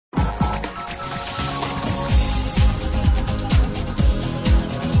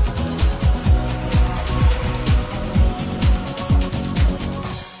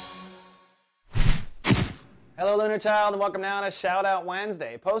Hello, Lunar Child, and welcome now to Shout Out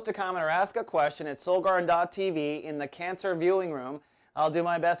Wednesday. Post a comment or ask a question at soulgarden.tv in the Cancer viewing room. I'll do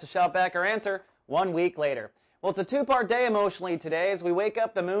my best to shout back or answer 1 week later. Well, it's a two-part day emotionally today. As we wake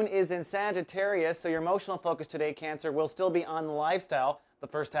up, the moon is in Sagittarius, so your emotional focus today, Cancer, will still be on the lifestyle the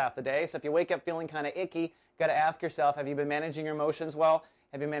first half of the day. So if you wake up feeling kind of icky, you've got to ask yourself, have you been managing your emotions well?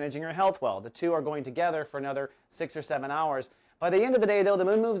 Have you been managing your health well? The two are going together for another 6 or 7 hours. By the end of the day, though, the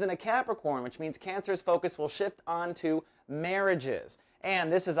moon moves into Capricorn, which means Cancer's focus will shift on to marriages.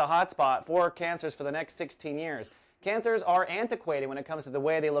 And this is a hot spot for Cancers for the next 16 years. Cancers are antiquated when it comes to the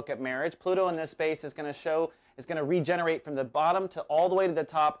way they look at marriage. Pluto in this space is going to regenerate from the bottom to all the way to the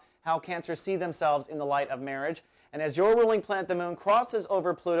top how Cancers see themselves in the light of marriage. And as your ruling planet, the moon, crosses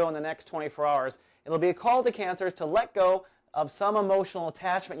over Pluto in the next 24 hours, it'll be a call to Cancers to let go of some emotional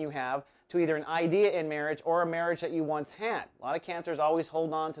attachment you have to either an idea in marriage or a marriage that you once had. A lot of Cancers always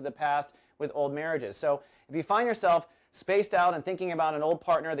hold on to the past with old marriages. So if you find yourself spaced out and thinking about an old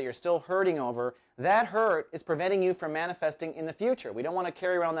partner that you're still hurting over, that hurt is preventing you from manifesting in the future. We don't want to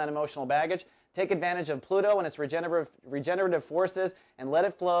carry around that emotional baggage. Take advantage of Pluto and its regenerative forces and let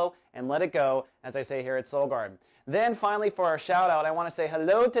it flow and let it go, as I say here at Soul Garden. Then finally, for our shout out, I want to say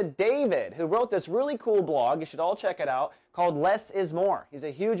hello to David, who wrote this really cool blog. You should all check it out, called Less is More. He's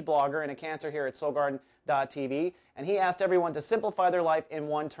a huge blogger and a Cancer here at soulgarden.tv, and he asked everyone to simplify their life in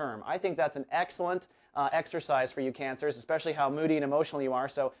one term. I think that's an excellent exercise for you Cancers, especially how moody and emotional you are.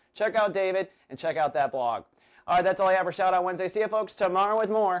 So check out David and check out that blog. All right, that's all I have for Shout Out Wednesday. See you folks tomorrow with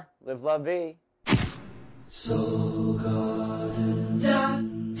more. Live, love, be. So